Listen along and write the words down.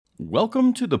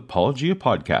Welcome to the Apologia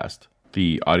Podcast,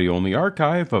 the audio-only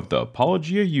archive of the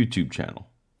Apologia YouTube channel.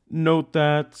 Note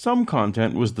that some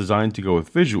content was designed to go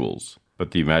with visuals,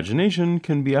 but the imagination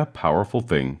can be a powerful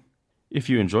thing. If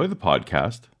you enjoy the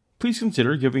podcast, please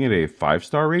consider giving it a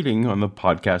 5-star rating on the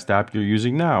podcast app you're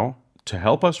using now to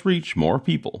help us reach more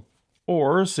people.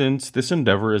 Or, since this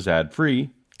endeavor is ad-free,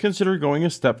 consider going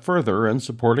a step further and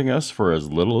supporting us for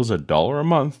as little as $1 a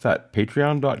month at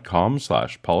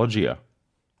patreon.com/apologia.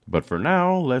 But for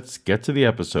now, let's get to the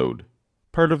episode.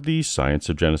 Part of the Science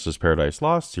of Genesis Paradise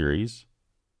Lost series,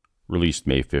 released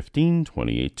May 15,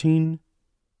 2018,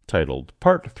 titled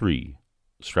Part 3,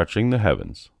 Stretching the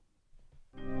Heavens.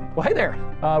 Well, hey there.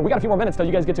 We got a few more minutes till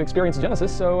you guys get to experience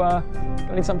Genesis, so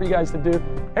gonna need something for you guys to do.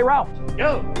 Hey, Ralph.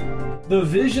 Yo! The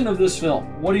vision of this film,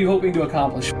 what are you hoping to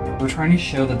accomplish? We're trying to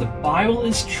show that the Bible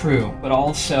is true, but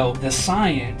also the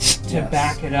science to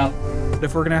back it up.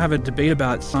 If we're going to have a debate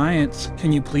about science,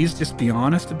 can you please just be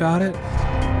honest about it?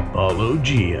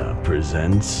 Apologia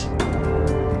presents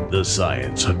The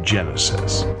Science of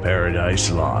Genesis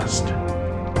Paradise Lost.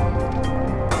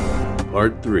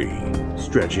 Part 3,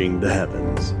 Stretching the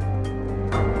Heavens.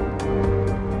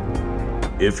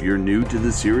 If you're new to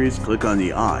the series, click on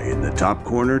the eye in the top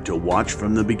corner to watch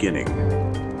from the beginning.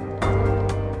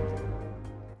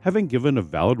 Having given a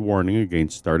valid warning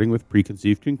against starting with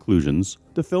preconceived conclusions,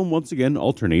 the film once again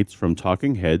alternates from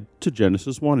talking head to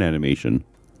Genesis 1 animation,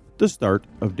 the start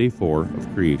of Day 4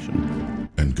 of creation.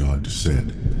 And God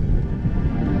said,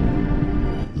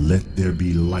 "Let there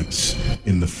be lights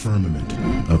in the firmament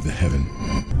of the heaven,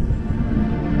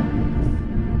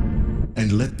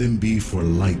 and let them be for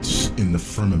lights in the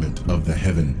firmament of the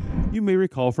heaven." You may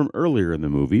recall from earlier in the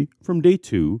movie, from Day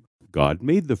 2, God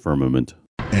made the firmament.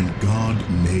 And God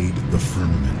made the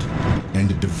firmament,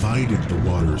 and divided the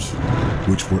waters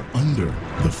which were under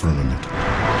the firmament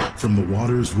from the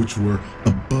waters which were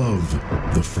above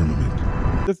the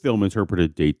firmament. The film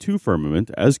interpreted Day 2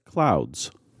 firmament as clouds,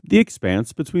 the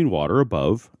expanse between water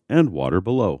above and water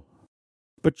below.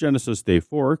 But Genesis Day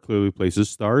 4 clearly places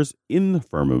stars in the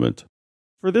firmament.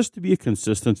 For this to be a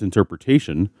consistent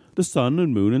interpretation, the sun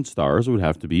and moon and stars would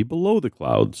have to be below the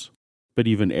clouds. But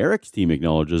even Eric's team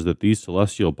acknowledges that these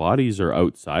celestial bodies are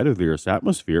outside of the Earth's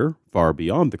atmosphere, far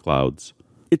beyond the clouds.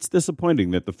 It's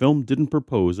disappointing that the film didn't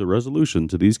propose a resolution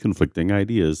to these conflicting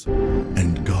ideas.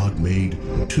 And God made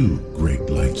 2 great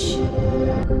lights.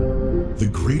 The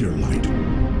greater light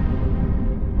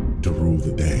to rule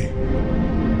the day,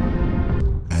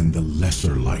 and the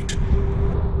lesser light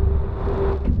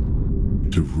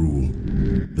to rule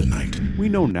the night. We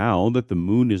know now that the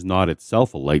moon is not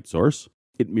itself a light source.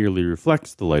 It merely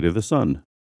reflects the light of the sun.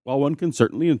 While one can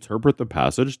certainly interpret the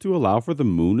passage to allow for the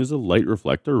moon as a light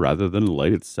reflector rather than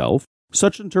light itself,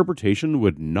 such interpretation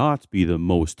would not be the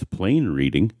most plain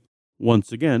reading.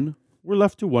 Once again, we're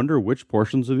left to wonder which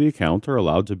portions of the account are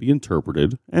allowed to be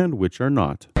interpreted and which are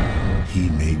not.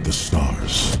 He made the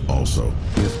stars also.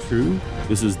 If true,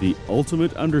 this is the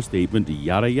ultimate understatement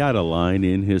yada yada line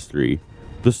in history.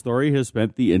 The story has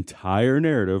spent the entire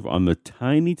narrative on the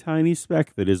tiny, tiny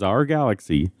speck that is our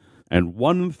galaxy, and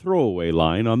one throwaway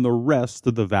line on the rest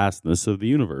of the vastness of the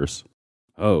universe.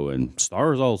 Oh, and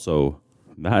stars also.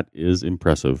 That is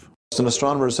impressive. And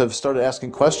astronomers have started asking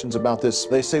questions about this.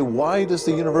 They say, why does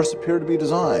the universe appear to be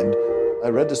designed? I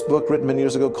read this book written many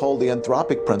years ago called The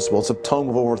Anthropic Principle. It's a tome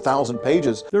of over 1,000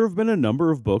 pages. There have been a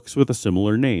number of books with a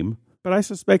similar name, but I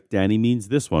suspect Danny means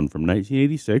this one from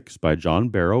 1986 by John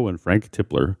Barrow and Frank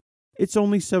Tipler. It's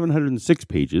only 706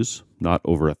 pages, not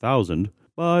over 1,000,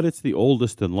 but it's the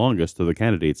oldest and longest of the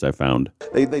candidates I found.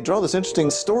 They draw this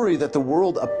interesting story that the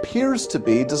world appears to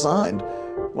be designed.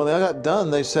 When they got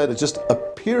done, they said it just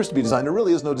appears to be designed. There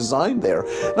really is no design there.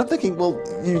 And I'm thinking, well,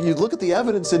 you look at the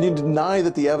evidence and you deny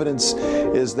that the evidence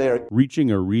is there.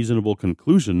 Reaching a reasonable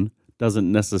conclusion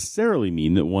doesn't necessarily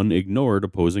mean that one ignored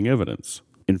opposing evidence.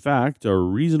 In fact, a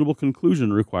reasonable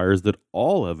conclusion requires that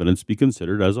all evidence be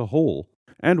considered as a whole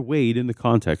and weighed in the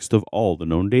context of all the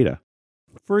known data.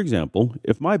 For example,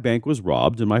 if my bank was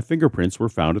robbed and my fingerprints were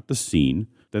found at the scene,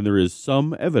 then there is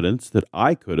some evidence that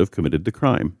I could have committed the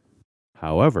crime.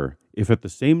 However, if at the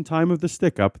same time of the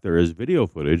stick-up there is video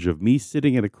footage of me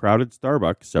sitting at a crowded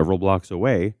Starbucks several blocks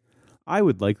away, I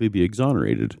would likely be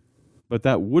exonerated. But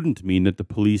that wouldn't mean that the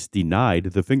police denied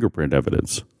the fingerprint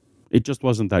evidence. It just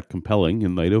wasn't that compelling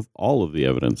in light of all of the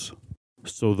evidence.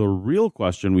 So the real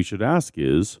question we should ask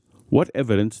is, what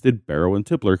evidence did Barrow and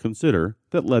Tipler consider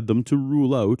that led them to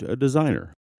rule out a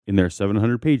designer? In their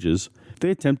 700 pages, they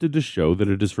attempted to show that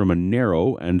it is from a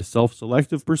narrow and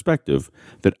self-selective perspective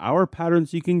that our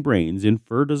pattern-seeking brains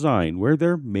infer design where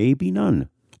there may be none.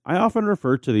 I often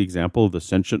refer to the example of the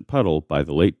sentient puddle by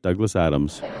the late Douglas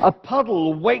Adams. A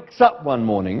puddle wakes up one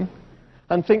morning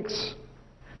and thinks,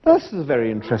 this is a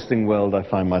very interesting world I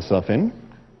find myself in.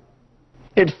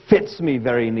 It fits me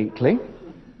very neatly.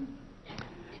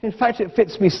 In fact, it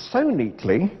fits me so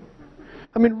neatly,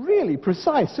 I mean, really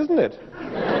precise, isn't it?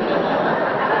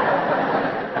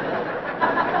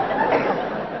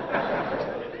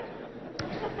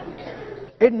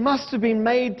 It must have been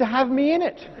made to have me in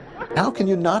it. How can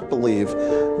you not believe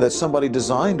that somebody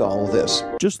designed all of this?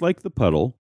 Just like the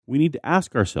puddle, we need to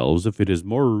ask ourselves if it is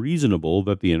more reasonable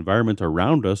that the environment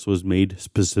around us was made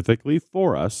specifically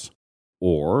for us,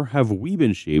 or have we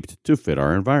been shaped to fit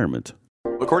our environment?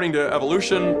 According to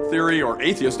evolution theory or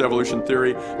atheist evolution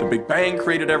theory, the Big Bang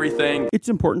created everything. It's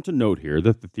important to note here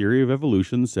that the theory of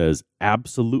evolution says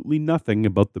absolutely nothing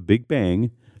about the Big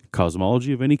Bang,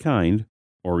 cosmology of any kind,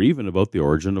 or even about the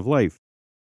origin of life.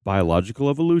 Biological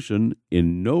evolution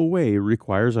in no way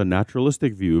requires a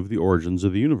naturalistic view of the origins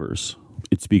of the universe.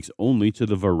 It speaks only to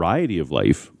the variety of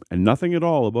life, and nothing at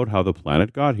all about how the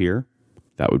planet got here,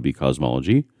 that would be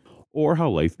cosmology, or how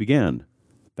life began,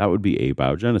 that would be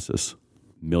abiogenesis.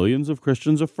 Millions of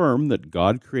Christians affirm that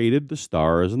God created the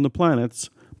stars and the planets,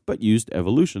 but used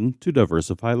evolution to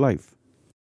diversify life.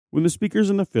 When the speakers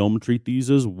in the film treat these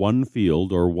as one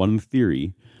field or one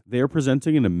theory, they are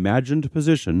presenting an imagined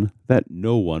position that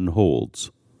no one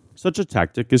holds. Such a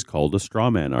tactic is called a straw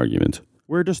man argument,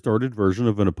 where a distorted version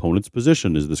of an opponent's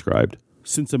position is described,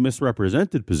 since a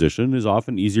misrepresented position is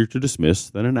often easier to dismiss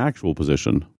than an actual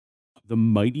position. The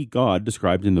mighty God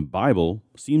described in the Bible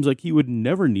seems like he would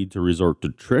never need to resort to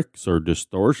tricks or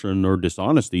distortion or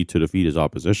dishonesty to defeat his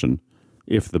opposition.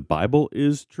 If the Bible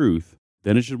is truth,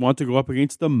 then it should want to go up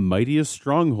against the mightiest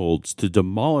strongholds to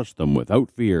demolish them without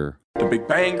fear. The Big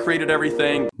Bang created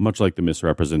everything. Much like the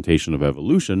misrepresentation of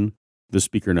evolution, the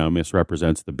speaker now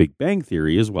misrepresents the Big Bang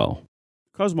theory as well.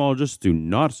 Cosmologists do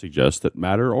not suggest that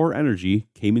matter or energy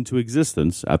came into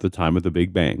existence at the time of the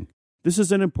Big Bang. This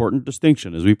is an important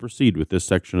distinction as we proceed with this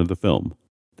section of the film.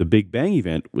 The Big Bang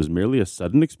event was merely a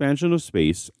sudden expansion of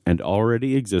space and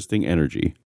already existing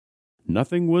energy.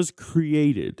 Nothing was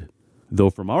created, though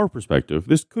from our perspective,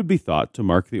 this could be thought to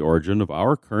mark the origin of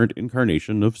our current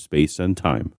incarnation of space and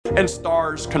time. And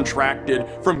stars contracted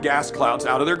from gas clouds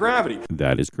out of their gravity.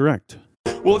 That is correct.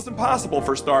 Well, it's impossible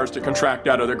for stars to contract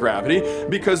out of their gravity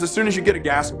because as soon as you get a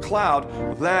gas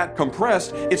cloud that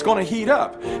compressed, it's going to heat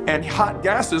up and hot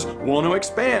gases want to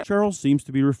expand. Charles seems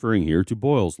to be referring here to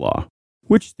Boyle's law,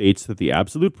 which states that the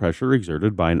absolute pressure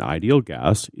exerted by an ideal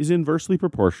gas is inversely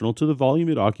proportional to the volume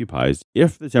it occupies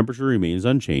if the temperature remains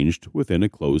unchanged within a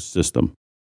closed system.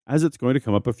 As it's going to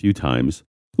come up a few times,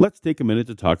 let's take a minute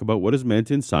to talk about what is meant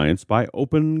in science by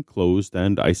open, closed,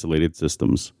 and isolated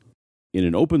systems. In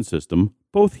an open system,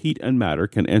 both heat and matter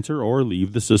can enter or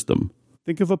leave the system.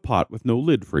 Think of a pot with no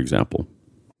lid, for example.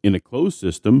 In a closed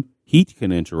system, heat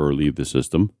can enter or leave the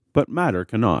system, but matter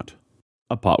cannot.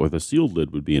 A pot with a sealed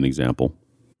lid would be an example.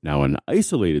 Now, an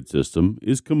isolated system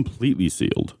is completely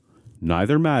sealed.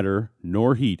 Neither matter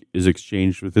nor heat is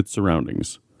exchanged with its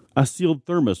surroundings. A sealed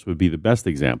thermos would be the best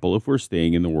example if we're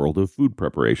staying in the world of food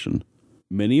preparation.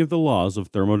 Many of the laws of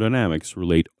thermodynamics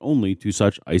relate only to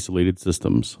such isolated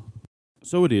systems.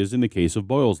 So it is in the case of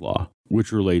Boyle's law,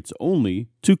 which relates only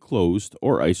to closed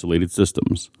or isolated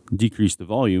systems. Decrease the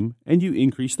volume, and you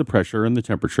increase the pressure and the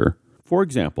temperature. For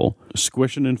example,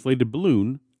 squish an inflated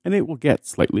balloon, and it will get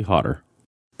slightly hotter.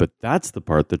 But that's the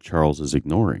part that Charles is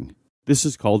ignoring. This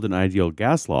is called an ideal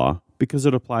gas law because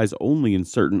it applies only in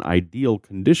certain ideal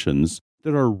conditions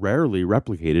that are rarely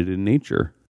replicated in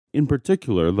nature. In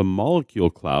particular, the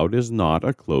molecule cloud is not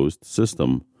a closed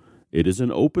system. It is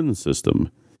an open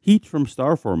system. Heat from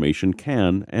star formation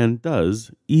can, and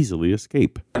does, easily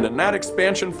escape. And then that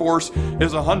expansion force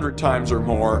is 100 times or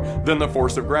more than the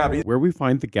force of gravity. Where we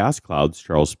find the gas clouds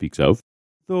Charles speaks of,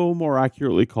 though more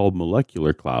accurately called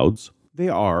molecular clouds, they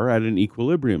are at an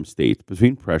equilibrium state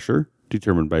between pressure,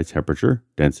 determined by temperature,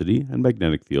 density, and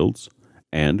magnetic fields,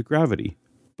 and gravity.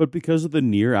 But because of the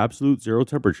near absolute zero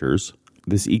temperatures,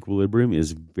 this equilibrium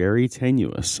is very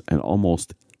tenuous, and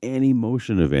almost any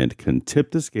motion event can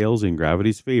tip the scales in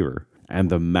gravity's favor, and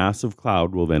the massive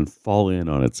cloud will then fall in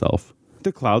on itself.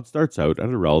 The cloud starts out at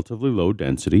a relatively low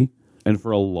density, and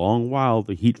for a long while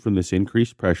the heat from this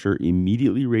increased pressure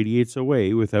immediately radiates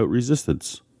away without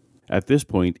resistance. At this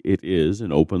point, it is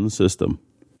an open system.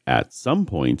 At some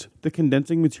point, the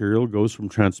condensing material goes from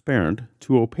transparent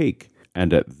to opaque,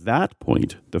 and at that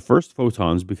point, the first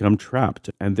photons become trapped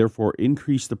and therefore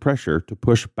increase the pressure to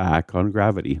push back on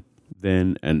gravity.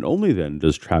 Then, and only then,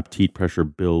 does trapped heat pressure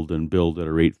build and build at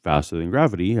a rate faster than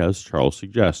gravity, as Charles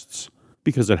suggests.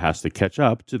 because it has to catch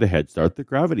up to the head start that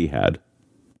gravity had.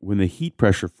 When the heat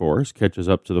pressure force catches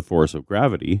up to the force of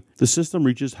gravity, the system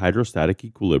reaches hydrostatic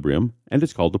equilibrium and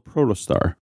is called a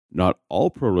protostar. Not all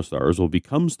protostars will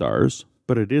become stars,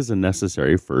 but it is a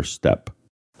necessary first step.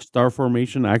 Star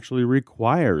formation actually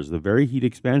requires the very heat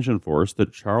expansion force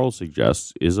that Charles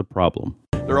suggests is a problem.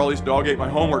 There are all these dog ate my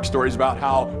homework stories about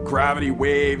how gravity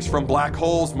waves from black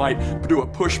holes might do a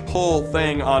push-pull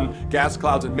thing on gas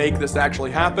clouds and make this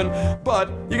actually happen. But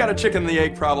you got a chicken and the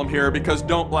egg problem here, because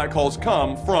don't black holes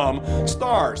come from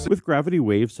stars? With gravity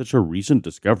waves such a recent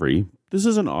discovery, this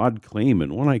is an odd claim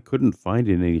and one I couldn't find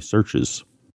in any searches.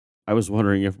 I was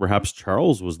wondering if perhaps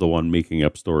Charles was the one making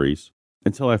up stories,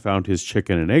 until I found his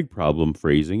chicken and egg problem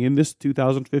phrasing in this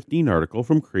 2015 article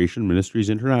from Creation Ministries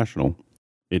International.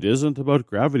 It isn't about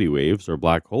gravity waves or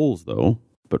black holes, though,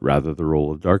 but rather the role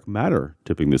of dark matter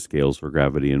tipping the scales for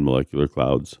gravity in molecular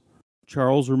clouds.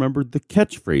 Charles remembered the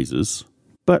catchphrases,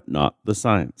 but not the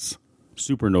science.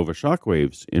 Supernova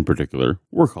shockwaves, in particular,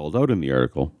 were called out in the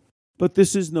article. But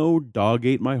this is no dog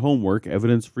ate my homework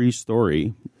evidence-free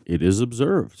story. It is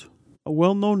observed. A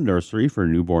well-known nursery for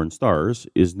newborn stars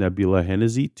is Nebula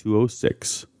Hennesy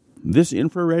 206. This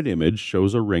infrared image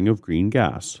shows a ring of green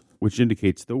gas, which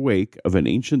indicates the wake of an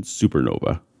ancient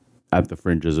supernova. At the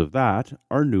fringes of that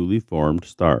are newly formed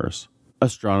stars.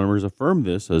 Astronomers affirm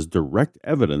this as direct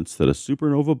evidence that a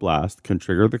supernova blast can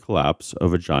trigger the collapse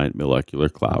of a giant molecular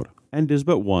cloud, and is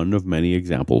but one of many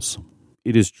examples.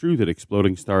 It is true that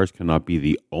exploding stars cannot be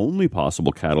the only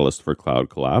possible catalyst for cloud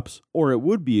collapse, or it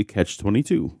would be a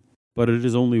catch-22. But it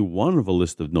is only one of a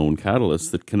list of known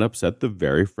catalysts that can upset the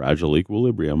very fragile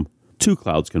equilibrium. Two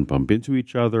clouds can bump into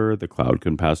each other, the cloud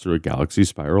can pass through a galaxy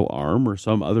spiral arm or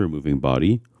some other moving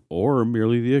body, or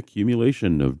merely the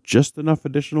accumulation of just enough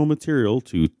additional material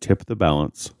to tip the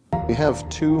balance. We have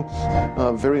two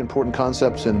very important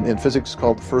concepts in physics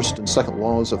called the first and second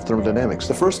laws of thermodynamics.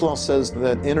 The first law says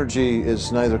that energy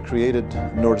is neither created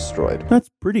nor destroyed. That's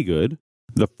pretty good.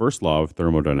 The first law of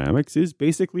thermodynamics is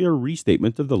basically a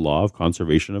restatement of the law of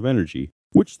conservation of energy,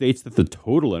 which states that the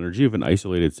total energy of an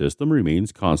isolated system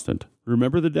remains constant.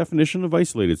 Remember the definition of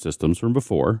isolated systems from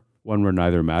before, one where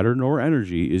neither matter nor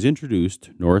energy is introduced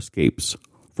nor escapes.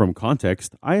 From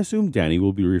context, I assume Danny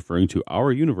will be referring to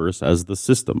our universe as the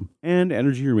system, and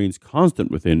energy remains constant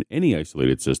within any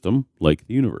isolated system, like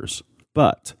the universe.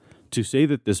 But to say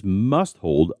that this must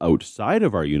hold outside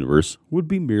of our universe would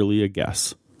be merely a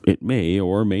guess. It may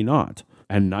or may not,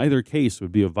 and neither case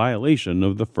would be a violation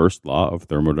of the first law of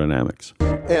thermodynamics.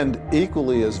 And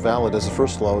equally as valid as the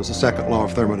first law is the second law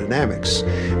of thermodynamics,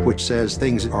 which says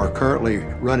things are currently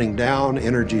running down,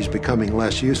 energy is becoming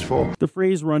less useful. The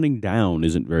phrase running down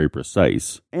isn't very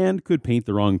precise, and could paint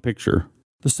the wrong picture.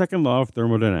 The second law of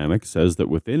thermodynamics says that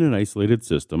within an isolated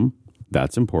system,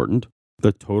 that's important,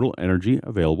 the total energy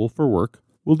available for work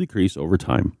will decrease over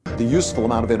time. The useful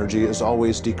amount of energy is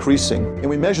always decreasing, and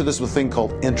we measure this with a thing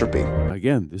called entropy.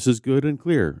 Again, this is good and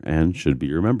clear, and should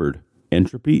be remembered.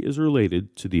 Entropy is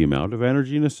related to the amount of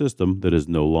energy in a system that is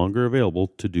no longer available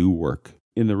to do work.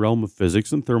 In the realm of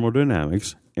physics and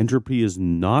thermodynamics, entropy is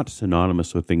not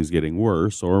synonymous with things getting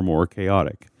worse or more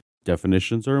chaotic.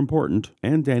 Definitions are important,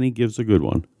 and Danny gives a good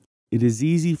one. It is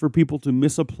easy for people to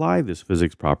misapply this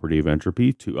physics property of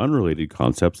entropy to unrelated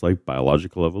concepts like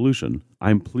biological evolution.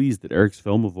 I'm pleased that Eric's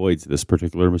film avoids this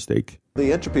particular mistake.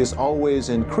 The entropy is always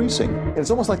increasing. And it's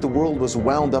almost like the world was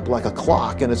wound up like a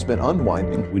clock and it's been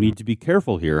unwinding. We need to be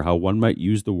careful here how one might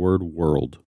use the word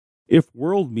world. If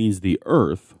world means the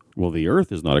Earth, well, the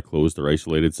Earth is not a closed or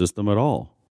isolated system at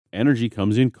all. Energy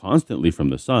comes in constantly from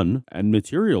the sun, and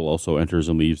material also enters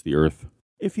and leaves the Earth.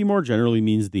 If he more generally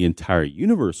means the entire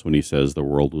universe when he says the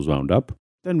world was wound up,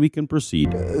 then we can proceed.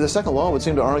 The second law would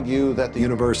seem to argue that The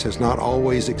universe has not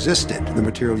always existed. The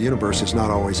material universe has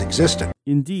not always existed.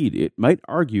 Indeed, it might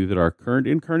argue that our current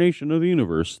incarnation of the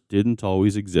universe didn't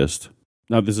always exist.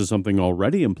 Now, this is something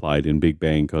already implied in Big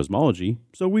Bang cosmology,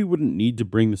 so we wouldn't need to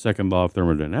bring the second law of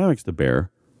thermodynamics to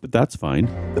bear, but that's fine.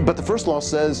 But the first law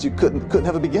says you couldn't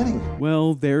have a beginning.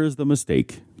 Well, there's the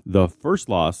mistake. The first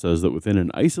law says that within an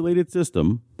isolated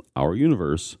system, our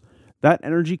universe, that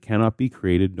energy cannot be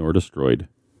created nor destroyed.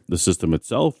 The system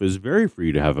itself is very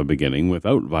free to have a beginning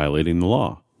without violating the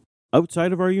law.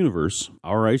 Outside of our universe,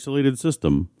 our isolated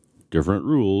system, different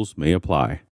rules may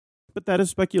apply. But that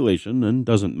is speculation and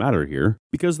doesn't matter here,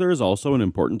 because there is also an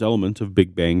important element of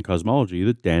Big Bang cosmology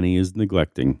that Danny is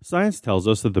neglecting. Science tells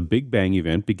us that the Big Bang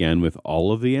event began with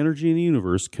all of the energy in the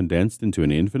universe condensed into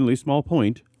an infinitely small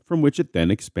point, from which it then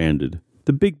expanded.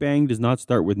 The Big Bang does not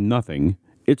start with nothing,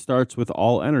 it starts with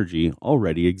all energy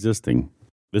already existing.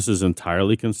 This is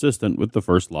entirely consistent with the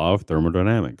first law of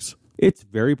thermodynamics. It's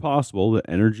very possible that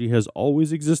energy has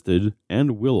always existed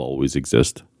and will always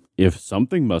exist. If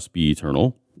something must be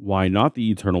eternal, why not the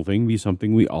eternal thing be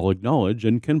something we all acknowledge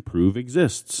and can prove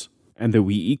exists, and that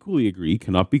we equally agree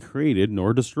cannot be created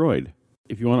nor destroyed?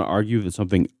 If you want to argue that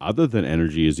something other than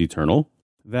energy is eternal,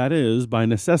 that is, by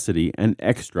necessity, an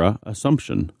extra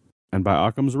assumption, and by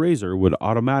Occam's razor would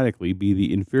automatically be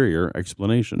the inferior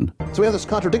explanation. So we have this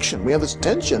contradiction, we have this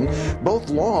tension. Both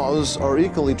laws are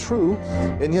equally true,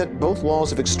 and yet both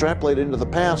laws, if extrapolated into the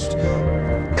past,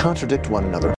 contradict one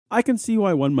another. I can see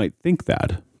why one might think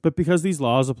that, but because these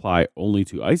laws apply only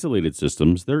to isolated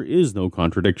systems, there is no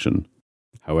contradiction.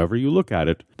 However you look at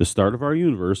it, the start of our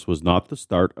universe was not the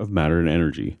start of matter and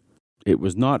energy. It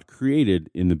was not created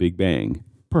in the Big Bang.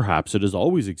 Perhaps it has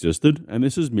always existed, and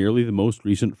this is merely the most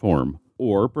recent form.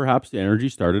 Or perhaps the energy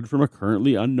started from a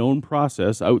currently unknown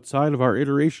process outside of our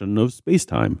iteration of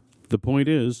space-time. The point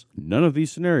is, none of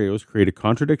these scenarios create a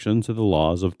contradiction to the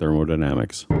laws of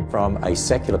thermodynamics. From a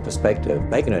secular perspective,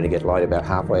 they can only get light about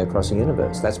halfway across the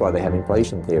universe. That's why they have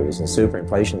inflation theories and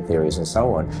superinflation theories and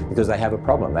so on, because they have a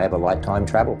problem. They have a light time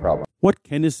travel problem. What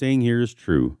Ken is saying here is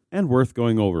true, and worth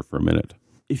going over for a minute.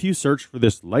 If you search for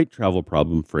this light travel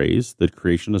problem phrase that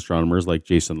creation astronomers like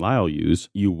Jason Lisle use,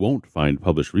 you won't find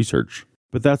published research.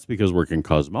 But that's because working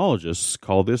cosmologists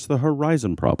call this the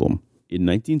horizon problem. In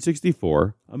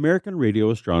 1964, American radio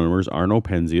astronomers Arno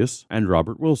Penzias and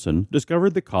Robert Wilson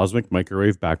discovered the cosmic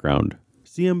microwave background,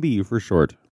 CMB for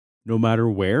short. No matter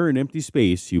where in empty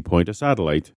space you point a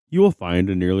satellite, you will find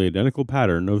a nearly identical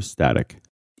pattern of static.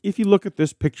 If you look at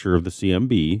this picture of the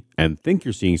CMB and think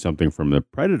you're seeing something from the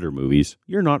Predator movies,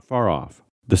 you're not far off.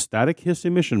 The static His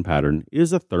emission pattern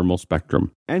is a thermal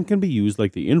spectrum and can be used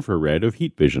like the infrared of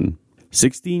heat vision.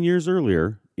 16 years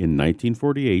earlier, in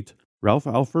 1948, Ralph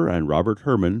Alpher and Robert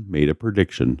Herman made a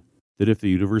prediction that if the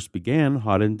universe began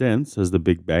hot and dense, as the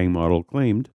Big Bang model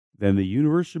claimed, then the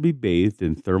universe should be bathed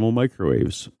in thermal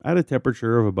microwaves at a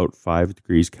temperature of about 5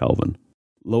 degrees Kelvin.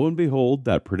 Lo and behold,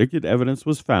 that predicted evidence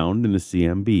was found in the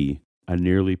CMB, a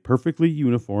nearly perfectly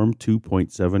uniform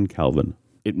 2.7 Kelvin.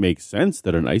 It makes sense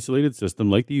that an isolated system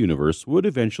like the universe would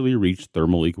eventually reach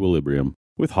thermal equilibrium,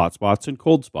 with hot spots and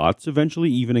cold spots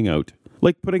eventually evening out,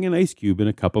 like putting an ice cube in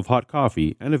a cup of hot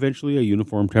coffee and eventually a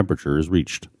uniform temperature is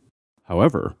reached.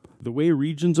 However, the way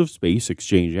regions of space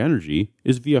exchange energy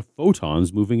is via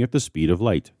photons moving at the speed of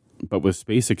light. But with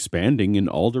space expanding in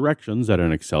all directions at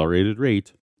an accelerated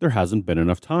rate, there hasn't been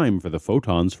enough time for the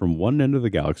photons from one end of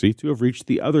the galaxy to have reached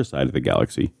the other side of the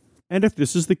galaxy. And if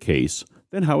this is the case,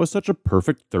 then how has such a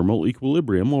perfect thermal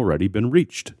equilibrium already been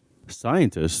reached?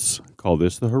 Scientists call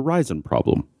this the horizon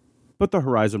problem. But the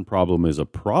horizon problem is a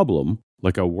problem,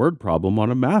 like a word problem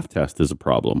on a math test is a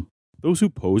problem. Those who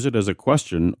pose it as a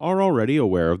question are already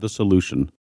aware of the solution.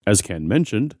 As Ken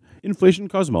mentioned, inflation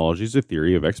cosmology is a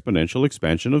theory of exponential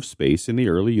expansion of space in the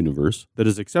early universe that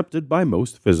is accepted by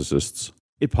most physicists.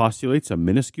 It postulates a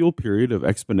minuscule period of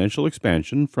exponential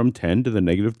expansion from 10 to the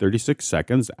negative 36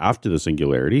 seconds after the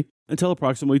singularity until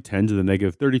approximately 10 to the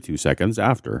negative 32 seconds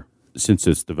after. Since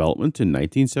its development in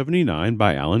 1979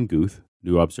 by Alan Guth,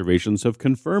 new observations have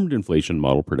confirmed inflation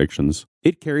model predictions.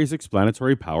 It carries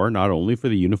explanatory power not only for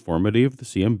the uniformity of the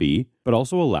CMB, but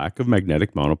also a lack of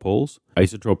magnetic monopoles,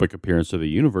 isotropic appearance of the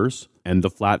universe, and the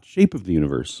flat shape of the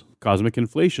universe. Cosmic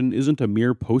inflation isn't a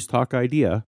mere post hoc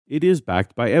idea. It is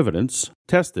backed by evidence,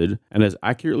 tested, and has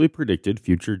accurately predicted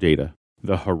future data.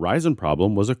 The horizon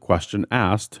problem was a question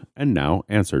asked and now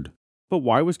answered. But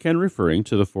why was Ken referring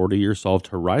to the 40-year solved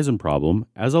horizon problem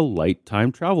as a light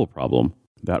time travel problem?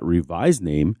 That revised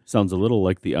name sounds a little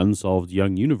like the unsolved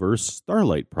young universe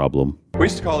starlight problem. We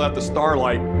used to call that the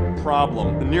starlight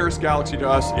problem. The nearest galaxy to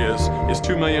us is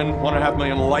 2 million, 1.5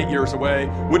 million light years away.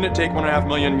 Wouldn't it take 1.5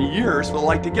 million years for the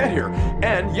light to get here?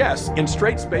 And yes, in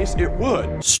straight space it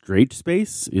would. Straight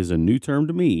space is a new term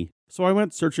to me, so I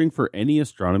went searching for any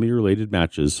astronomy-related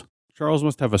matches. Charles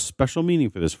must have a special meaning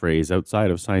for this phrase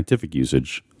outside of scientific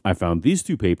usage. I found these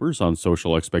two papers on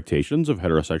social expectations of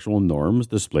heterosexual norms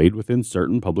displayed within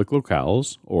certain public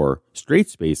locales, or straight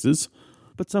spaces,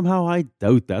 but somehow I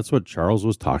doubt that's what Charles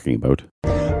was talking about.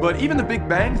 But even the Big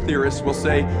Bang theorists will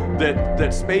say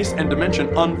that space and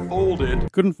dimension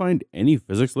unfolded. Couldn't find any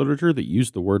physics literature that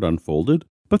used the word unfolded,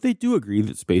 but they do agree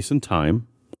that space and time,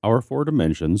 our 4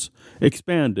 dimensions,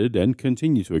 expanded and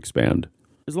continue to expand.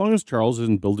 As long as Charles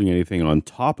isn't building anything on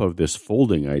top of this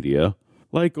folding idea,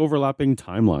 like overlapping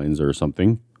timelines or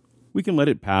something, we can let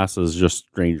it pass as just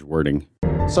strange wording.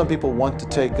 Some people want to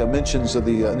take mentions of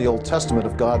in the Old Testament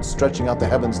of God stretching out the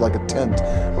heavens like a tent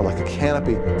or like a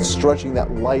canopy, stretching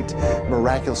that light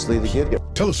miraculously to get here.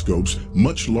 Telescopes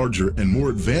much larger and more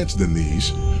advanced than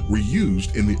these were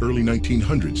used in the early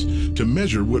 1900s to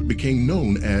measure what became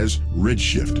known as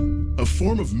redshift, a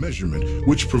form of measurement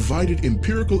which provided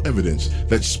empirical evidence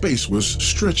that space was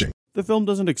stretching. The film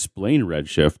doesn't explain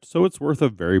redshift, so it's worth a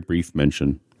very brief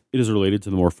mention. It is related to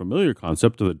the more familiar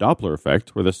concept of the Doppler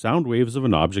effect, where the sound waves of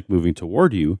an object moving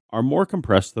toward you are more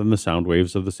compressed than the sound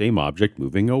waves of the same object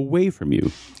moving away from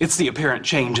you. It's the apparent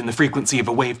change in the frequency of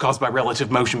a wave caused by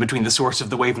relative motion between the source of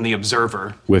the wave and the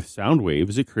observer. With sound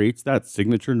waves, it creates that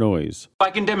signature noise.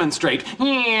 I can demonstrate.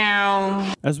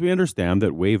 As we understand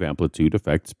that wave amplitude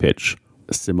affects pitch.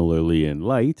 Similarly in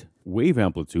light, wave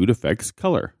amplitude affects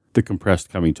color. The compressed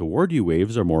coming toward you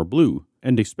waves are more blue,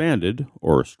 and expanded,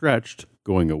 or stretched,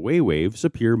 going away waves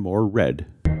appear more red.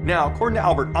 Now, according to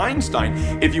Albert Einstein,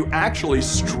 if you actually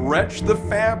stretch the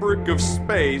fabric of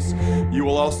space, you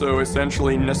will also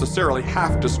essentially necessarily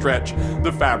have to stretch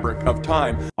the fabric of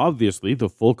time. Obviously, the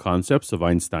full concepts of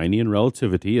Einsteinian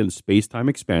relativity and space-time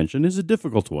expansion is a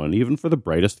difficult one even for the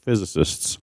brightest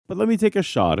physicists. But let me take a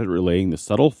shot at relaying the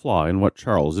subtle flaw in what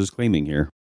Charles is claiming here.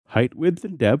 Height, width,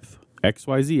 and depth,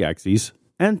 XYZ axes,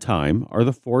 and time are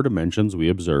the 4 dimensions we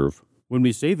observe. When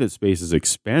we say that space is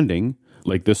expanding,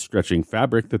 like this stretching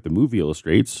fabric that the movie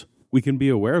illustrates, we can be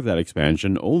aware of that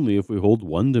expansion only if we hold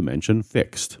one dimension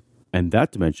fixed, and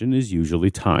that dimension is usually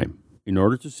time. In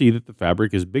order to see that the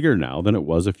fabric is bigger now than it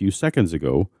was a few seconds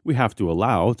ago, we have to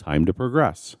allow time to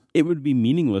progress. It would be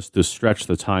meaningless to stretch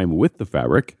the time with the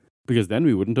fabric, because then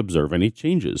we wouldn't observe any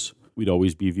changes. We'd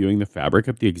always be viewing the fabric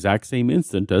at the exact same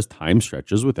instant as time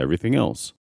stretches with everything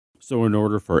else. So in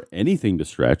order for anything to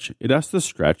stretch, it has to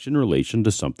stretch in relation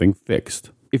to something fixed.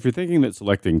 If you're thinking that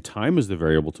selecting time as the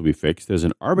variable to be fixed is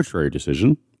an arbitrary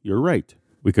decision, you're right.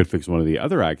 We could fix one of the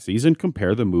other axes and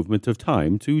compare the movement of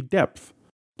time to depth.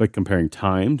 But comparing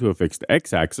time to a fixed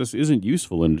x-axis isn't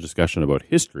useful in a discussion about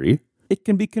history. It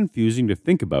can be confusing to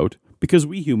think about because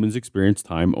we humans experience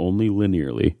time only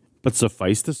linearly. But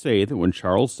suffice to say that when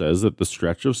Charles says that the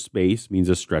stretch of space means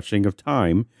a stretching of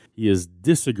time, he is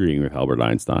disagreeing with Albert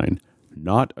Einstein,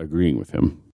 not agreeing with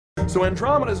him. So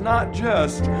Andromeda is not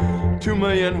just 2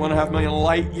 million, 1.5 million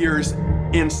light years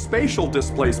in spatial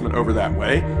displacement over that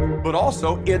way, but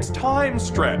also it's time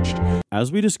stretched.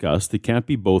 As we discussed, it can't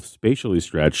be both spatially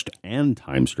stretched and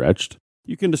time stretched.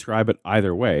 You can describe it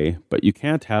either way, but you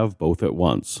can't have both at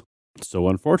once. So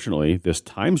unfortunately, this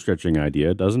time-stretching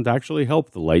idea doesn't actually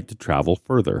help the light to travel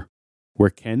further. Where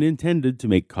Ken intended to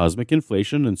make cosmic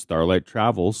inflation and starlight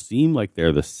travel seem like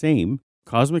they're the same,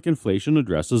 cosmic inflation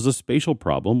addresses a spatial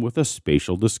problem with a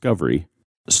spatial discovery.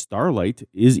 Starlight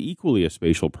is equally a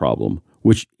spatial problem,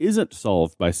 which isn't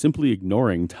solved by simply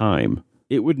ignoring time.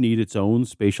 It would need its own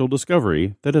spatial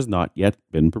discovery that has not yet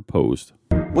been proposed.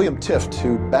 William Tift,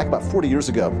 who back about 40 years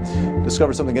ago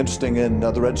discovered something interesting in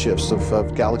the redshifts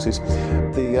of galaxies.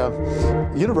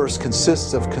 The universe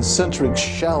consists of concentric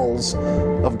shells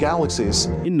of galaxies.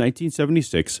 In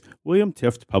 1976, William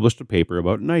Tift published a paper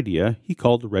about an idea he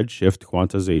called redshift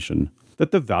quantization,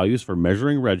 that the values for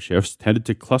measuring redshifts tended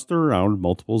to cluster around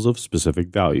multiples of specific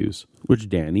values, which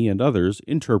Danny and others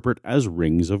interpret as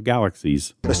rings of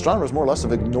galaxies. Astronomers more or less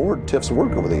have ignored Tift's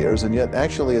work over the years, and yet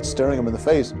actually it's staring them in the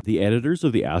face. The editors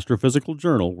of the Astrophysical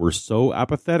Journal were so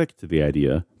apathetic to the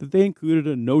idea that they included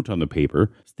a note on the paper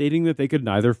stating that they could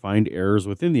neither find errors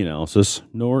within the analysis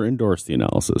nor endorse the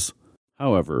analysis.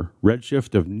 However,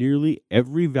 redshift of nearly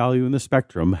every value in the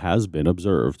spectrum has been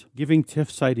observed, giving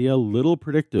Tift's idea little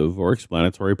predictive or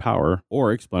explanatory power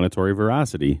or explanatory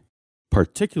veracity,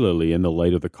 particularly in the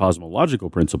light of the cosmological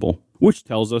principle, which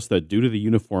tells us that due to the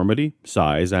uniformity,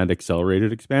 size, and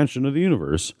accelerated expansion of the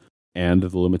universe, and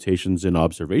the limitations in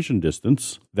observation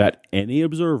distance, that any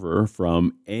observer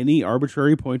from any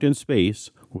arbitrary point in space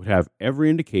would have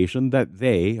every indication that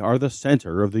they are the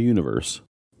center of the universe.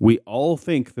 We all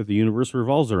think that the universe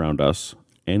revolves around us,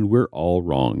 and we're all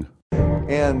wrong.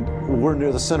 And we're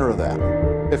near the center of that.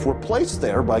 If we're placed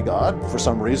there by God for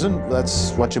some reason,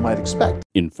 that's what you might expect.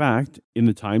 In fact, in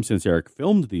the time since Eric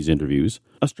filmed these interviews,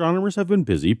 astronomers have been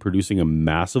busy producing a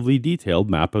massively detailed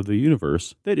map of the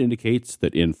universe that indicates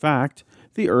that, in fact,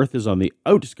 the Earth is on the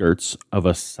outskirts of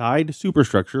a side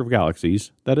superstructure of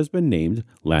galaxies that has been named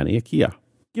Laniakea.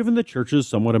 Given the Church's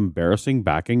somewhat embarrassing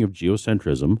backing of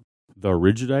geocentrism, the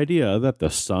rigid idea that the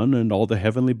sun and all the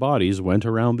heavenly bodies went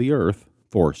around the Earth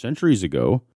 4 centuries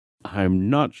ago, I'm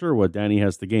not sure what Danny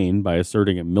has to gain by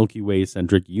asserting a Milky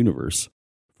Way-centric universe.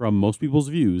 From most people's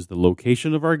views, the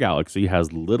location of our galaxy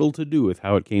has little to do with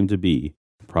how it came to be.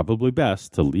 Probably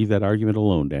best to leave that argument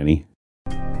alone, Danny.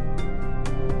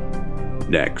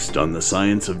 Next on the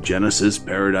Science of Genesis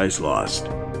Paradise Lost,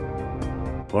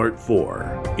 Part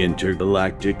 4.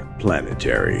 Intergalactic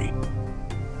Planetary.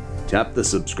 Tap the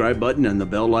subscribe button and the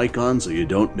bell icon so you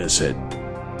don't miss it.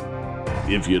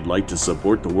 If you'd like to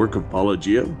support the work of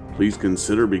Paulogia, please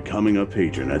consider becoming a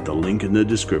patron at the link in the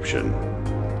description.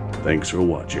 Thanks for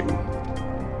watching.